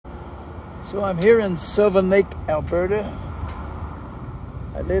So I'm here in Sylvan Lake, Alberta.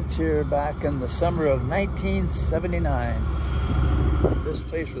 I lived here back in the summer of 1979. This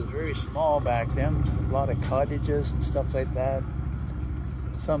place was very small back then. A lot of cottages and stuff like that.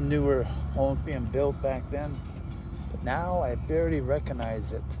 Some newer homes being built back then. But now I barely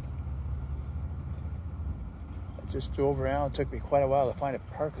recognize it. I just drove around. It took me quite a while to find a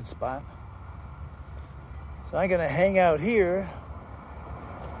parking spot. So I'm gonna hang out here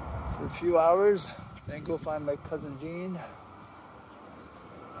for a few hours, then go find my cousin Jean.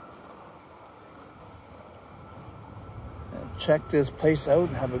 And check this place out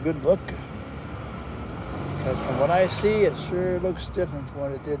and have a good look. Because from what I see, it sure looks different from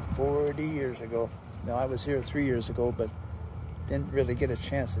what it did 40 years ago. Now, I was here 3 years ago, but didn't really get a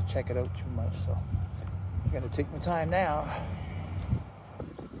chance to check it out too much. So I'm gonna take my time now.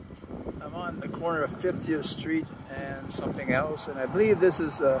 I'm on the corner of 50th Street and something else, and I believe this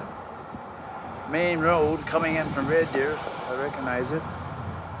is a main road coming in from Red Deer. I recognize it.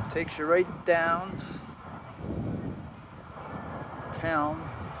 Takes you right down town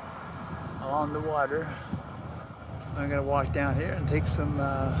along the water. I'm gonna walk down here and take some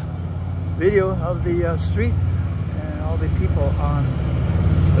video of the street and all the people on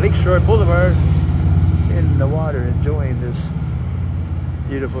Lakeshore Boulevard in the water enjoying this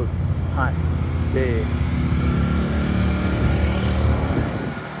beautiful hot day.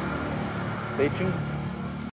 Stay tuned.